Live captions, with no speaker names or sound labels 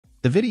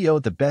The video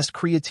 "The Best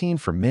Creatine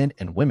for Men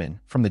and Women"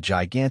 from the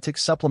Gigantic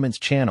Supplements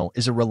channel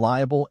is a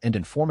reliable and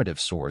informative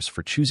source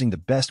for choosing the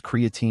best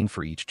creatine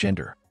for each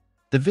gender.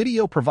 The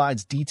video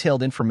provides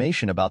detailed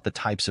information about the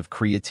types of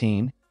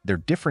creatine, their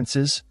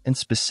differences, and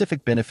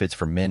specific benefits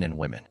for men and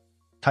women.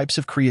 Types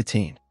of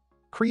creatine: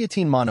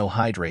 creatine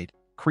monohydrate,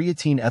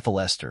 creatine ethyl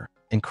ester,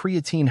 and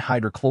creatine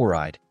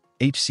hydrochloride,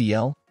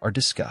 HCl, are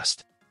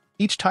discussed.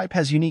 Each type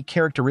has unique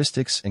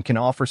characteristics and can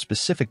offer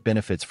specific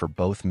benefits for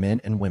both men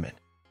and women.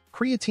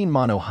 Creatine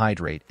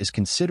monohydrate is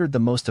considered the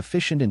most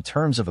efficient in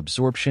terms of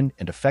absorption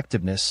and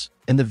effectiveness,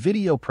 and the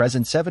video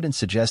presents evidence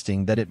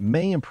suggesting that it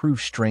may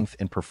improve strength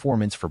and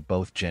performance for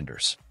both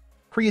genders.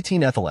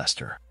 Creatine ethyl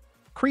ester.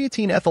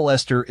 Creatine ethyl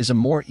ester is a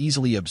more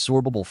easily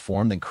absorbable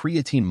form than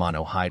creatine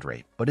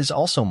monohydrate, but is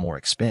also more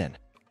expensive.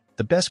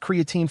 The best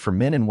creatine for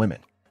men and women.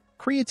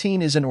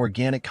 Creatine is an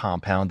organic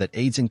compound that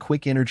aids in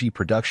quick energy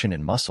production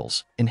in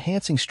muscles,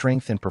 enhancing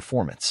strength and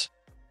performance.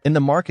 In the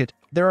market,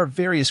 there are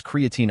various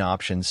creatine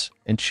options,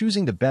 and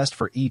choosing the best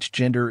for each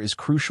gender is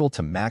crucial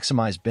to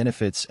maximize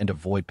benefits and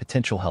avoid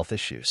potential health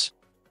issues.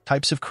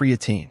 Types of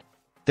creatine.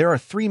 There are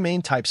three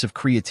main types of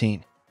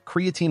creatine: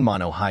 creatine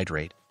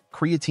monohydrate,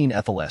 creatine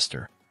ethyl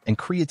ester, and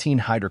creatine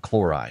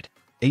hydrochloride,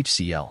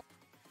 HCl.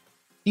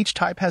 Each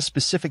type has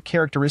specific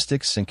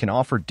characteristics and can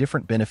offer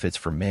different benefits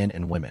for men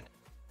and women.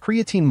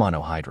 Creatine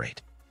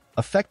monohydrate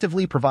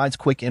effectively provides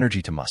quick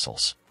energy to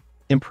muscles,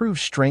 improves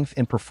strength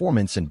and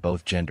performance in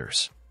both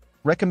genders.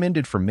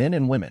 Recommended for men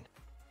and women.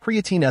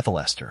 Creatine ethyl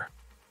ester,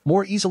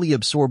 more easily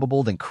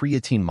absorbable than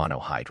creatine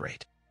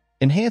monohydrate,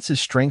 enhances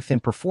strength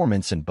and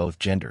performance in both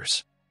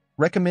genders.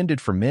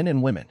 Recommended for men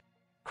and women.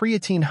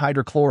 Creatine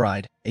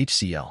hydrochloride,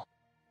 HCl,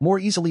 more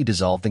easily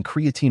dissolved than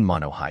creatine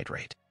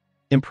monohydrate,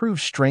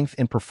 improves strength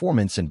and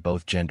performance in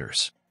both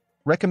genders.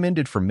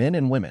 Recommended for men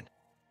and women.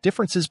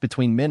 Differences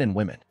between men and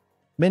women.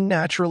 Men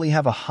naturally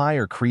have a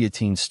higher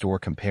creatine store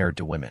compared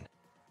to women.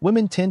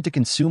 Women tend to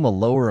consume a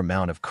lower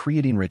amount of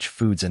creatine-rich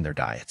foods in their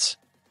diets.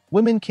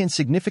 Women can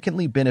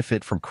significantly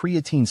benefit from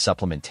creatine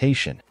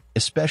supplementation,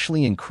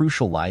 especially in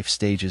crucial life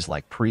stages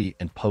like pre-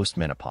 and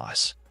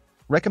post-menopause.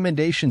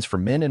 Recommendations for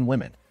men and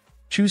women.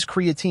 Choose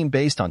creatine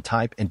based on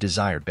type and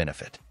desired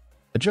benefit.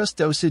 Adjust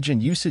dosage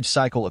and usage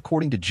cycle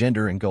according to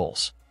gender and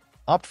goals.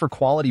 Opt for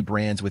quality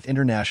brands with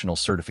international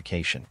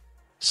certification.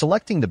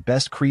 Selecting the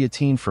best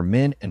creatine for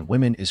men and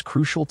women is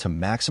crucial to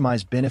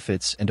maximize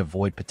benefits and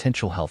avoid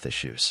potential health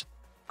issues.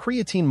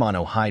 Creatine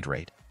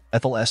monohydrate,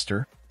 ethyl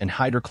ester, and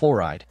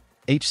hydrochloride,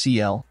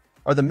 HCl,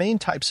 are the main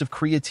types of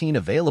creatine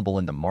available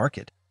in the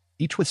market,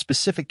 each with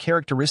specific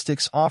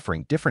characteristics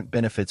offering different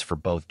benefits for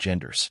both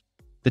genders.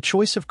 The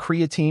choice of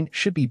creatine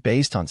should be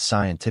based on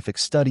scientific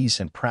studies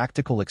and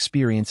practical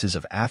experiences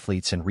of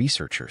athletes and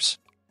researchers.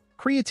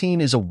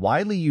 Creatine is a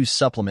widely used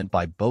supplement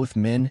by both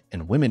men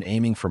and women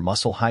aiming for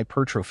muscle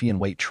hypertrophy and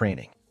weight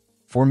training.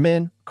 For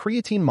men,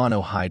 creatine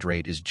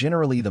monohydrate is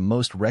generally the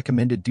most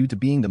recommended due to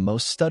being the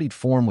most studied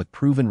form with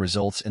proven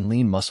results in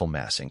lean muscle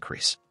mass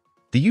increase.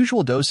 The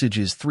usual dosage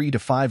is 3 to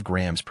 5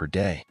 grams per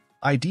day,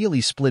 ideally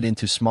split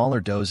into smaller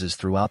doses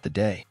throughout the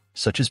day,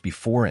 such as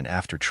before and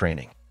after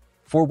training.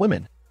 For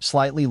women,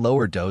 slightly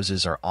lower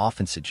doses are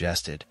often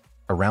suggested,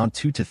 around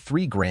 2 to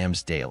 3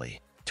 grams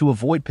daily, to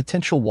avoid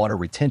potential water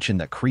retention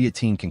that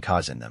creatine can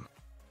cause in them.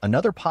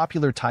 Another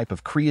popular type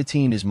of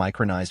creatine is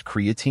micronized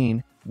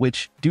creatine,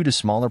 which, due to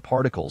smaller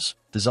particles,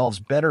 dissolves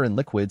better in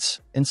liquids,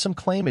 and some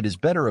claim it is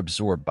better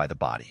absorbed by the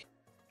body.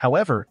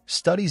 However,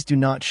 studies do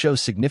not show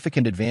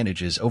significant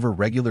advantages over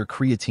regular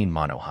creatine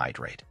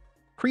monohydrate.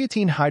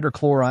 Creatine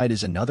hydrochloride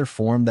is another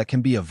form that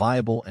can be a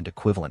viable and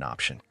equivalent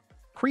option.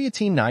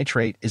 Creatine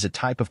nitrate is a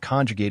type of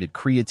conjugated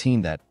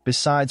creatine that,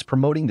 besides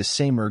promoting the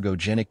same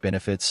ergogenic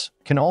benefits,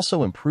 can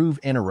also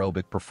improve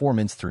anaerobic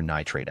performance through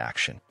nitrate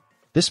action.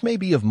 This may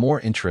be of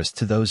more interest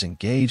to those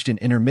engaged in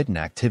intermittent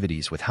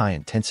activities with high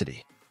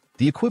intensity.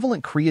 The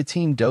equivalent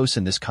creatine dose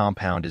in this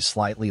compound is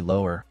slightly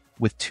lower,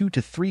 with 2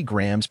 to 3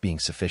 grams being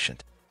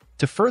sufficient.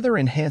 To further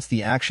enhance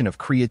the action of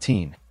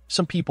creatine,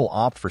 some people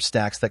opt for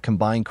stacks that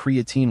combine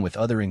creatine with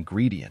other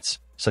ingredients,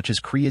 such as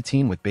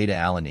creatine with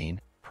beta-alanine,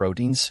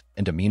 proteins,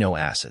 and amino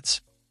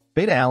acids.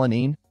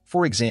 Beta-alanine,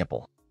 for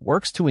example,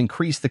 works to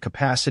increase the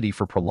capacity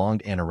for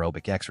prolonged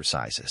anaerobic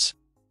exercises.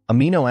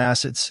 Amino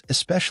acids,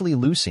 especially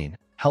leucine,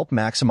 help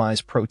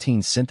maximize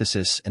protein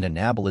synthesis and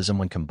anabolism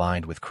when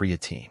combined with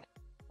creatine.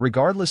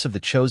 Regardless of the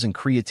chosen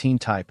creatine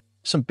type,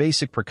 some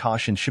basic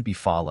precautions should be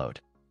followed,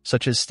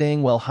 such as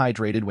staying well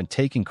hydrated when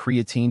taking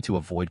creatine to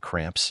avoid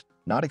cramps,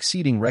 not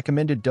exceeding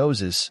recommended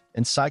doses,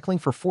 and cycling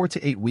for 4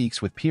 to 8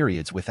 weeks with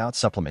periods without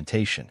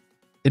supplementation.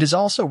 It is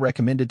also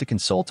recommended to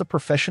consult a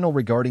professional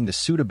regarding the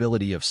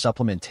suitability of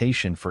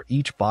supplementation for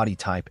each body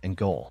type and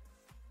goal.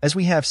 As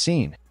we have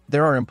seen,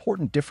 there are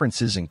important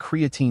differences in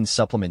creatine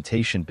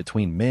supplementation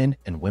between men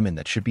and women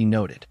that should be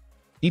noted.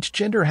 Each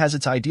gender has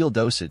its ideal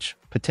dosage,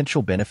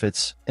 potential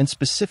benefits, and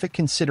specific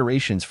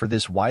considerations for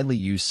this widely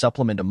used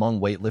supplement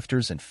among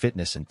weightlifters and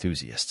fitness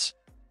enthusiasts.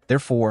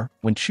 Therefore,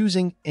 when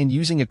choosing and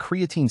using a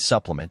creatine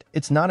supplement,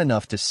 it's not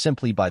enough to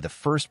simply buy the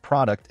first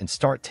product and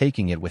start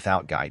taking it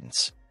without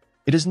guidance.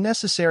 It is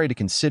necessary to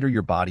consider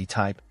your body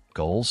type,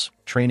 goals,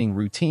 training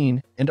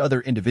routine, and other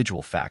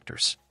individual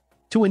factors.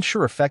 To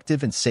ensure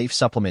effective and safe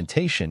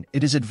supplementation,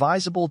 it is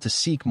advisable to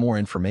seek more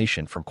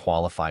information from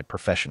qualified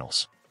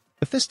professionals.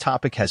 If this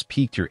topic has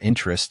piqued your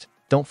interest,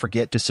 don't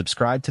forget to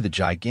subscribe to the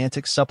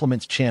Gigantic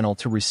Supplements channel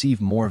to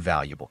receive more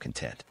valuable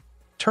content.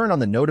 Turn on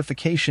the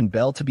notification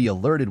bell to be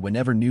alerted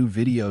whenever new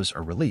videos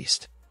are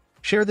released.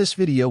 Share this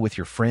video with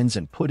your friends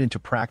and put into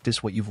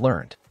practice what you've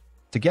learned.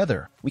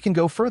 Together, we can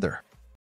go further.